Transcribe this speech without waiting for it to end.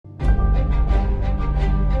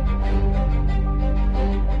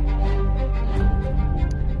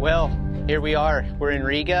Well, here we are. We're in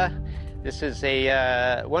Riga. This is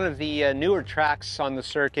one of the newer tracks on the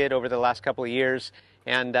circuit over the last couple of years,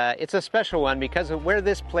 and it's a special one because of where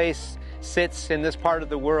this place sits in this part of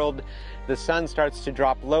the world. The sun starts to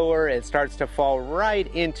drop lower. It starts to fall right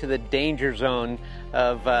into the danger zone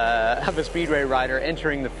of a speedway rider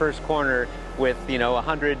entering the first corner with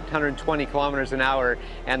 100, 120 kilometers an hour,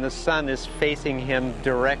 and the sun is facing him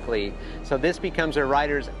directly. So this becomes a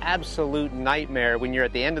rider's absolute nightmare when you're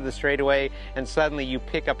at the end of the straightaway and suddenly you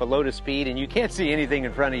pick up a load of speed and you can't see anything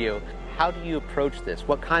in front of you. How do you approach this?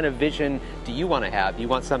 What kind of vision do you want to have? Do you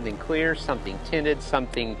want something clear, something tinted,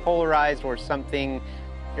 something polarized, or something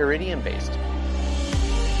iridium based?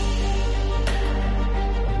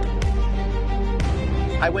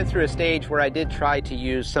 I went through a stage where I did try to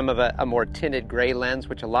use some of a more tinted gray lens,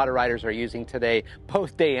 which a lot of riders are using today,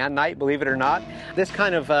 both day and night, believe it or not. This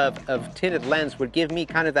kind of tinted lens would give me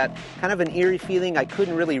kind of an eerie feeling. I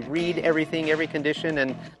couldn't really read everything, every condition,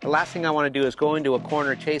 and the last thing I want to do is go into a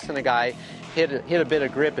corner chasing a guy, hit a bit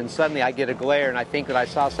of grip, and suddenly I get a glare and I think that I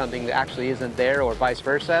saw something that actually isn't there, or vice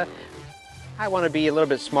versa. I want to be a little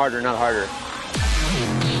bit smarter, not harder.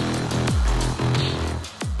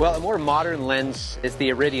 Well, a more modern lens is the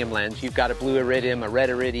iridium lens. You've got a blue iridium, a red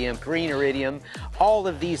iridium, green iridium. All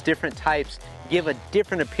of these different types give a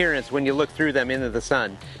different appearance when you look through them into the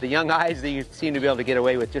sun. The young eyes, you seem to be able to get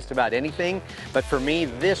away with just about anything, but for me,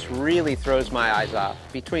 this really throws my eyes off.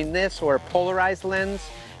 Between this or a polarized lens,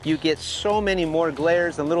 you get so many more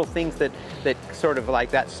glares and little things that sort of like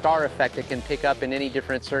that star effect that can pick up in any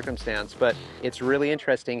different circumstance. But it's really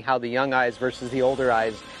interesting how the young eyes versus the older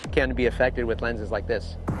eyes can be affected with lenses like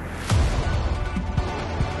this.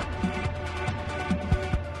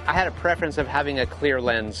 I had a preference of having a clear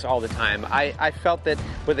lens all the time. I felt that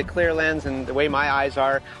with a clear lens and the way my eyes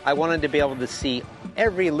are, I wanted to be able to see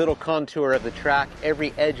every little contour of the track,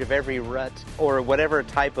 every edge of every rut, or whatever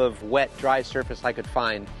type of wet, dry surface I could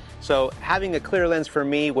find. So having a clear lens for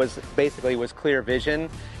me was clear vision,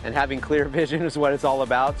 and having clear vision is what it's all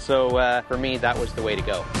about. So for me, that was the way to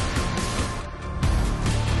go.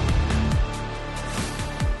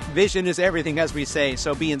 Vision is everything, as we say,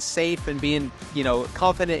 so being safe and being,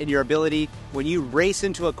 confident in your ability. When you race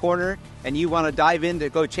into a corner and you want to dive in to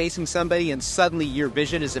go chasing somebody and suddenly your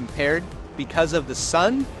vision is impaired because of the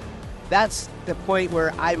sun, that's the point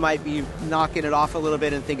where I might be knocking it off a little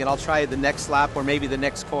bit and thinking I'll try the next lap or maybe the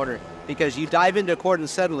next corner. Because you dive into a corner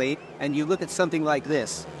suddenly and you look at something like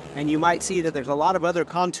this, and you might see that there's a lot of other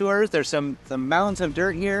contours, there's some mounds of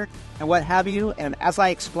dirt here, and what have you. And as I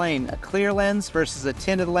explained, a clear lens versus a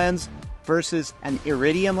tinted lens versus an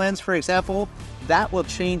iridium lens, for example, that will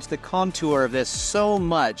change the contour of this so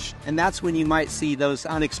much. And that's when you might see those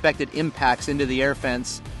unexpected impacts into the air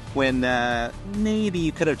fence when maybe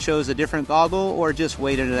you could have chose a different goggle or just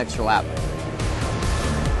waited an extra lap.